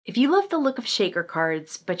If you love the look of shaker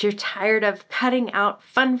cards, but you're tired of cutting out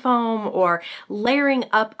fun foam or layering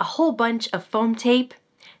up a whole bunch of foam tape,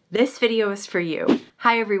 this video is for you.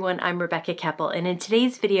 Hi everyone, I'm Rebecca Keppel, and in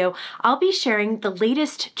today's video, I'll be sharing the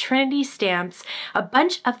latest Trinity Stamps, a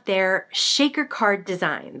bunch of their shaker card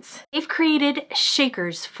designs. They've created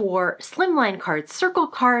shakers for slimline cards, circle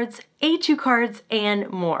cards, A2 cards, and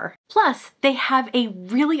more. Plus, they have a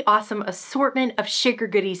really awesome assortment of shaker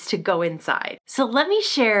goodies to go inside. So let me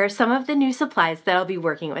share some of the new supplies that I'll be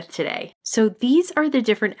working with today. So these are the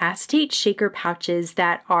different acetate shaker pouches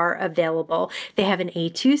that are available. They have an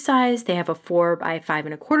A2 size, they have a 4 by 5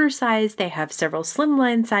 1/4 size, they have several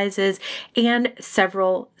slimline sizes, and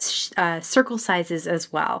several circle sizes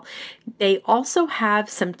as well. They also have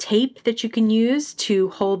some tape that you can use to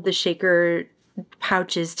hold the shaker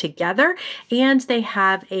pouches together, and they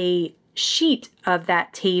have a sheet of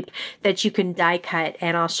that tape that you can die cut,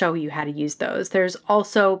 and I'll show you how to use those. There's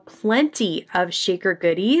also plenty of shaker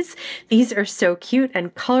goodies. These are so cute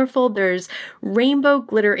and colorful. There's rainbow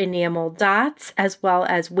glitter enamel dots, as well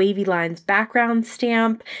as wavy lines background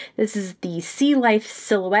stamp. This is the Sea Life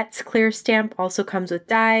Silhouettes clear stamp, also comes with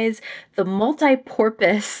dies. The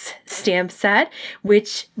multi-porpoise stamp set,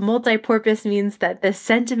 which multi-porpoise means that the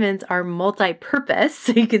sentiments are multi-purpose.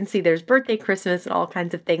 So you can see there's birthday, Christmas, and all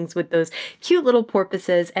kinds of things with those cute little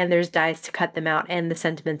porpoises, and there's dies to cut them out and the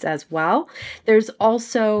sentiments as well. There's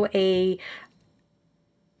also a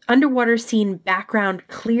underwater scene background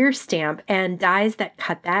clear stamp and dies that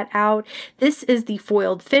cut that out. This is the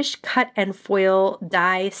foiled fish cut and foil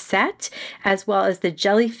die set, as well as the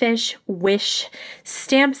jellyfish wish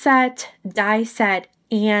stamp set, die set,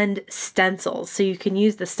 and stencils. So you can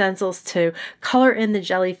use the stencils to color in the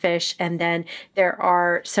jellyfish, and then there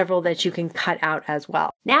are several that you can cut out as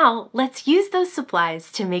well. Now let's use those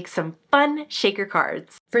supplies to make some fun shaker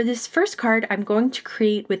cards. For this first card, I'm going to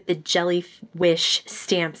create with the jellyfish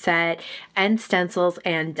stamp set and stencils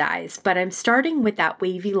and dies, but I'm starting with that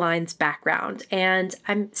wavy lines background, and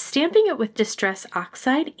I'm stamping it with Distress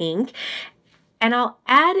Oxide ink. And I'll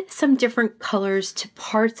add some different colors to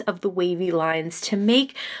parts of the wavy lines to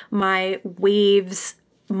make my waves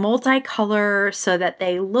multicolor so that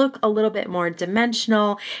they look a little bit more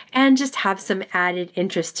dimensional and just have some added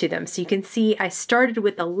interest to them. So you can see I started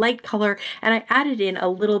with a light color and I added in a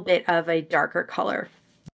little bit of a darker color.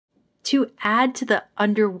 To add to the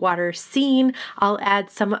underwater scene, I'll add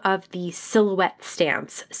some of the silhouette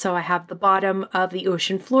stamps. So I have the bottom of the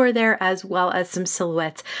ocean floor there, as well as some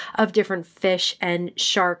silhouettes of different fish and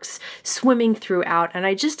sharks swimming throughout. And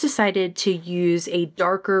I just decided to use a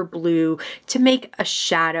darker blue to make a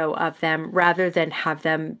shadow of them rather than have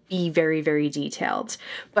them be very, very detailed.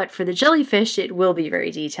 But for the jellyfish, it will be very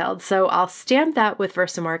detailed. So I'll stamp that with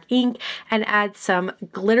Versamark ink and add some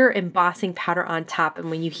glitter embossing powder on top. And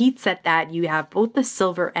when you heat set that, you have both the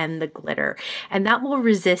silver and the glitter, and that will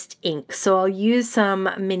resist ink. So I'll use some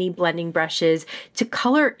mini blending brushes to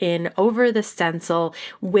color in over the stencil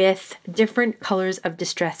with different colors of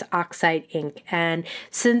Distress Oxide ink. And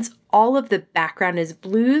since all of the background is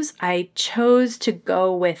blues, I chose to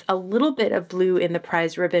go with a little bit of blue in the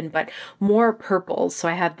prize ribbon, but more purples. So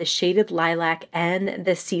I have the shaded lilac and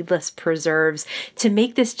the seedless preserves to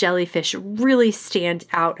make this jellyfish really stand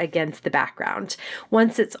out against the background.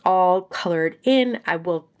 Once it's all colored in, I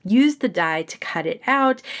will use the die to cut it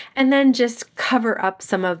out and then just cover up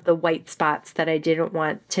some of the white spots that I didn't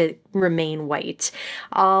want to remain white.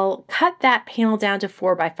 I'll cut that panel down to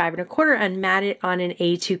 4 by 5 1/4 and mat it on an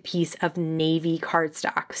A2 piece of navy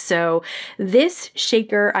cardstock. So this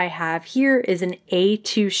shaker I have here is an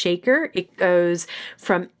A2 shaker. It goes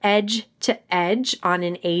from edge to edge on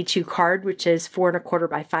an A2 card, which is 4 1/4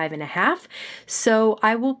 by 5 1/2. So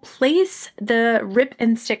I will place the rip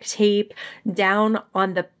and stick tape down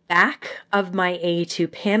on the back of my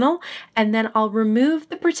A2 panel, and then I'll remove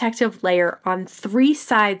the protective layer on 3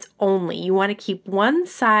 sides only. You want to keep one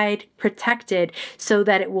side protected so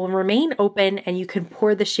that it will remain open and you can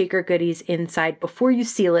pour the shaker goodies inside before you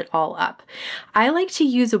seal it all up. I like to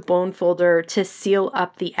use a bone folder to seal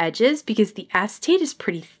up the edges because the acetate is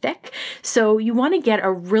pretty thick, so you want to get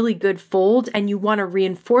a really good fold, and you want to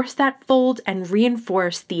reinforce that fold and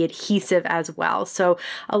reinforce the adhesive as well. So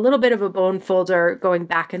a little bit of a bone folder going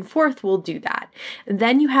back and forth will do that.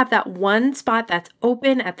 Then you have that one spot that's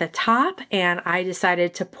open at the top, and I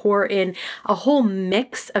decided to pour in a whole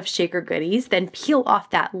mix of shaker goodies, then peel off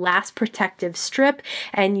that last protective strip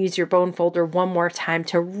and use your bone folder one more time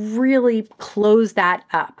to really close that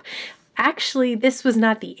up. Actually, this was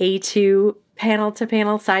not the A2 panel to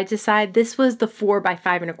panel, side to side. This was the 4 by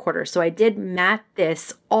 5 1/4. So I did mat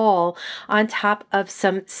this all on top of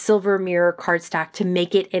some silver mirror cardstock to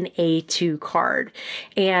make it an A2 card.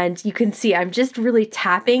 And you can see I'm just really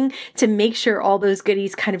tapping to make sure all those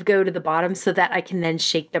goodies kind of go to the bottom so that I can then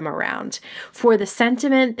shake them around. For the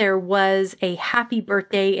sentiment, there was a happy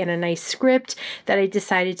birthday in a nice script that I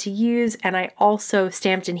decided to use, and I also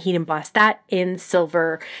stamped and heat embossed that in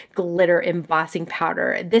silver glitter embossing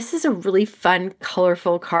powder. This is a really fun,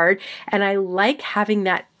 colorful card, and I like having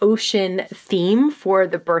that ocean theme for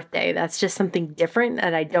the birthday. That's just something different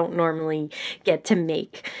that I don't normally get to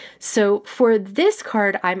make. So for this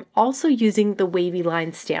card, I'm also using the wavy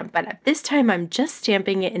line stamp, but at this time I'm just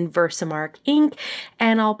stamping it in Versamark ink,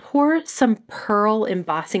 and I'll pour some pearl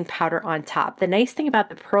embossing powder on top. The nice thing about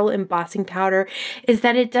the pearl embossing powder is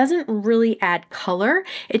that it doesn't really add color,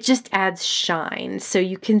 it just adds shine. So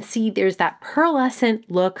you can see there's that pearlescent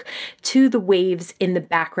look to the waves in the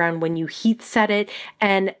background when you heat set it,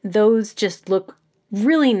 and those just look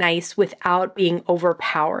really nice without being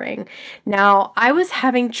overpowering. Now, I was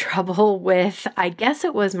having trouble with, I guess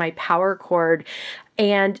it was my power cord,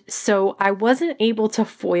 and so I wasn't able to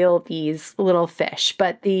foil these little fish,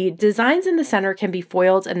 but the designs in the center can be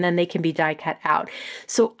foiled and then they can be die cut out.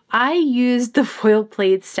 So I used the foil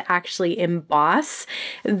plates to actually emboss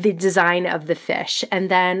the design of the fish, and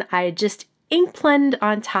then I just ink blend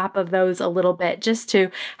on top of those a little bit just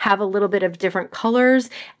to have a little bit of different colors,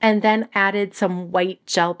 and then added some white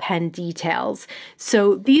gel pen details.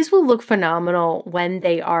 So these will look phenomenal when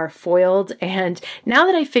they are foiled, and now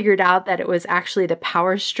that I figured out that it was actually the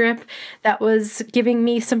power strip that was giving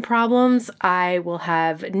me some problems, I will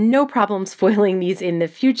have no problems foiling these in the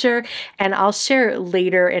future, and I'll share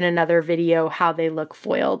later in another video how they look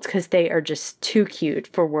foiled because they are just too cute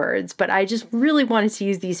for words. But I just really wanted to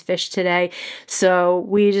use these fish today, so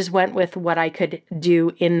we just went with what I could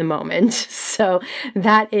do in the moment. So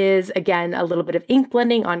that is, again, a little bit of ink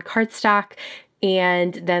blending on cardstock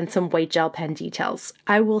and then some white gel pen details.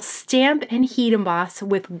 I will stamp and heat emboss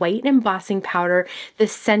with white embossing powder the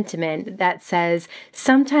sentiment that says,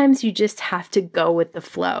 "Sometimes you just have to go with the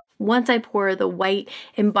flow." Once I pour the white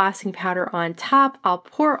embossing powder on top, I'll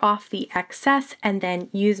pour off the excess and then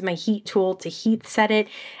use my heat tool to heat set it.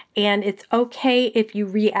 And it's okay if you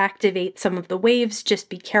reactivate some of the waves, just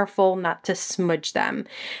be careful not to smudge them.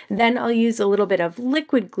 Then I'll use a little bit of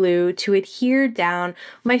liquid glue to adhere down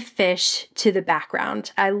my fish to the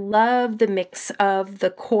background. I love the mix of the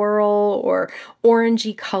coral or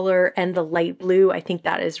orangey color and the light blue. I think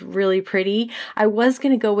that is really pretty. I was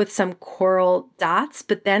going to go with some coral dots,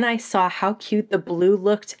 but then I saw how cute the blue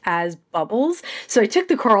looked as bubbles. So I took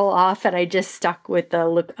the coral off and I just stuck with the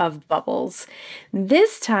look of bubbles.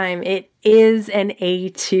 This time it is an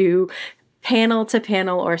A2 panel to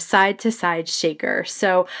panel or side to side shaker.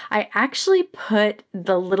 So I actually put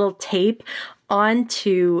the little tape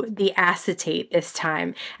onto the acetate this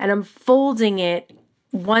time, and I'm folding it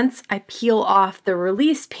once I peel off the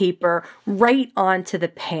release paper right onto the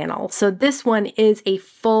panel. So this one is a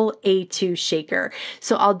full A2 shaker.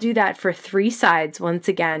 So I'll do that for 3 sides. Once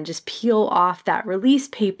again, just peel off that release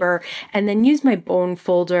paper and then use my bone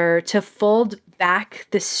folder to fold back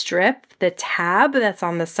the strip, the tab that's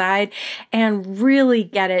on the side, and really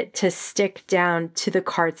get it to stick down to the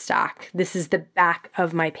cardstock. This is the back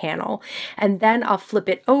of my panel. And then I'll flip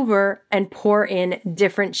it over and pour in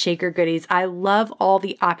different shaker goodies. I love all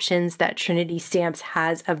the options that Trinity Stamps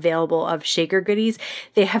has available of shaker goodies.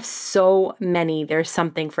 They have so many. There's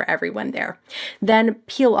something for everyone there. Then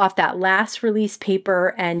peel off that last release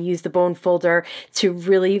paper and use the bone folder to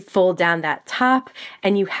really fold down that top,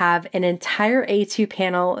 and you have an entire A2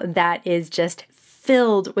 panel that is just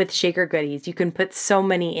filled with shaker goodies. You can put so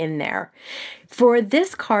many in there. For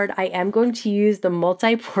this card, I am going to use the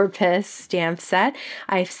multi-purpose stamp set.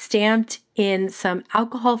 I've stamped in some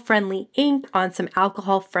alcohol-friendly ink on some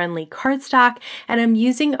alcohol-friendly cardstock, and I'm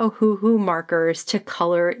using Ohuhu markers to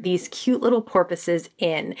color these cute little porpoises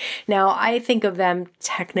in. Now, I think of them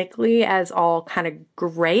technically as all kind of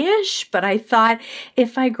grayish, but I thought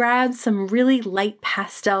if I grabbed some really light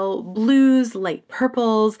pastel blues, light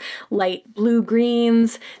purples, light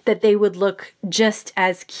blue-greens, that they would look just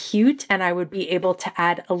as cute, and I would be able to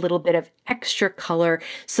add a little bit of extra color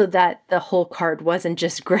so that the whole card wasn't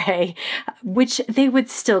just gray, which they would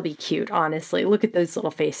still be cute, honestly. Look at those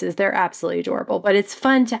little faces. They're absolutely adorable, but it's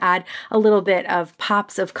fun to add a little bit of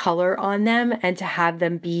pops of color on them and to have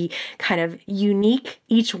them be kind of unique.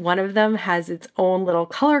 Each one of them has its own little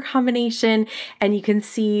color combination, and you can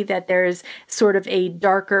see that there's sort of a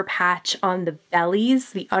darker patch on the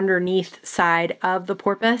bellies, the underneath side of the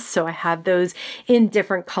porpoise. So I have those in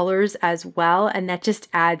different colors as well. well, and that just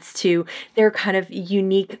adds to their kind of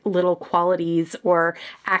unique little qualities or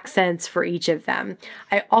accents for each of them.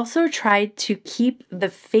 I also tried to keep the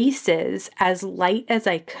faces as light as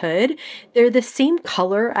I could. They're the same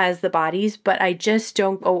color as the bodies, but I just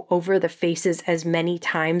don't go over the faces as many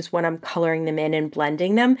times when I'm coloring them in and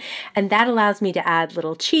blending them, and that allows me to add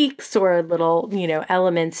little cheeks or little,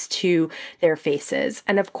 elements to their faces.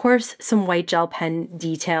 And of course, some white gel pen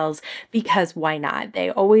details, because why not? They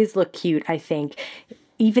always look cute, I think.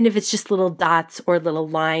 Even if it's just little dots or little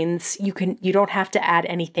lines, you don't have to add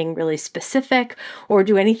anything really specific or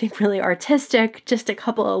do anything really artistic, just a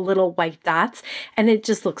couple of little white dots, and it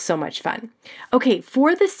just looks so much fun. Okay,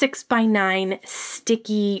 for the 6x9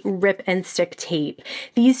 sticky rip and stick tape,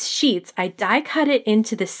 these sheets, I die cut it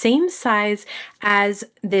into the same size as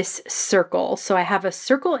this circle. So I have a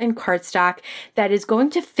circle in cardstock that is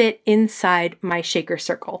going to fit inside my shaker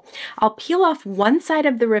circle. I'll peel off one side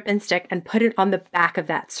of the rip and stick and put it on the back of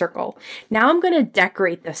that circle. Now I'm going to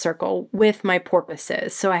decorate the circle with my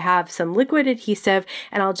porpoises. So I have some liquid adhesive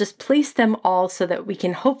and I'll just place them all so that we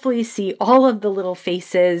can hopefully see all of the little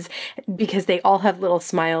faces because they all have little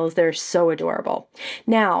smiles. They're so adorable.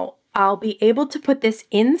 Now, I'll be able to put this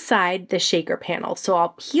inside the shaker panel. So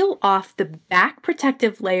I'll peel off the back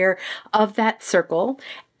protective layer of that circle,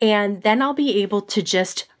 and then I'll be able to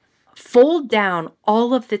just fold down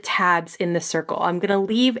all of the tabs in the circle. I'm going to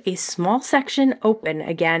leave a small section open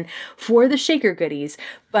again for the shaker goodies,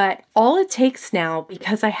 but all it takes now,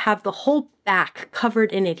 because I have the whole back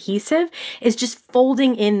covered in adhesive, is just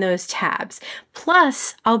folding in those tabs.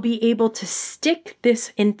 Plus, I'll be able to stick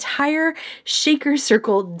this entire shaker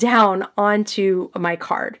circle down onto my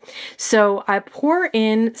card. So I pour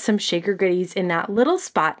in some shaker goodies in that little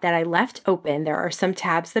spot that I left open. There are some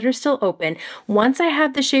tabs that are still open. Once I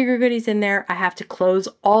have the shaker goodies in there, I have to close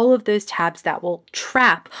all of those tabs that will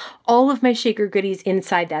trap all of my shaker goodies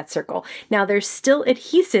inside that circle. Now there's still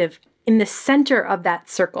adhesive in the center of that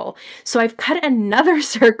circle. So I've cut another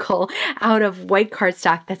circle out of white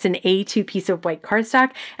cardstock. That's an A2 piece of white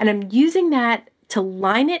cardstock. And I'm using that to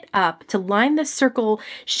line it up, to line the circle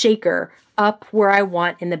shaker up where I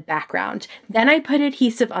want in the background. Then I put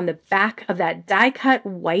adhesive on the back of that die cut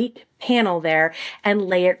white panel there and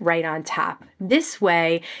lay it right on top. This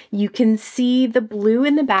way you can see the blue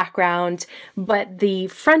in the background, but the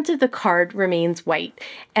front of the card remains white.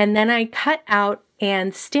 And then I cut out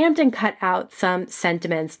and stamped and cut out some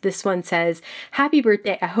sentiments. This one says, "Happy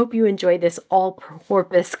birthday. I hope you enjoy this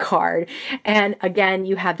all-purpose card." And again,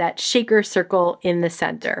 you have that shaker circle in the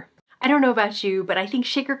center. I don't know about you, but I think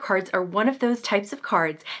shaker cards are one of those types of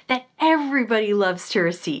cards that everybody loves to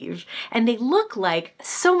receive. And they look like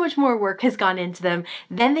so much more work has gone into them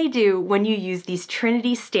than they do when you use these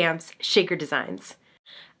Trinity Stamps shaker designs.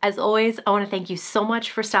 As always, I want to thank you so much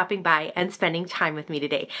for stopping by and spending time with me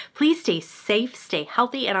today. Please stay safe, stay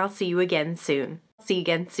healthy, and I'll see you again soon. See you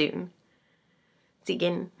again soon. See you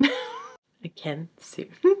again. Again soon.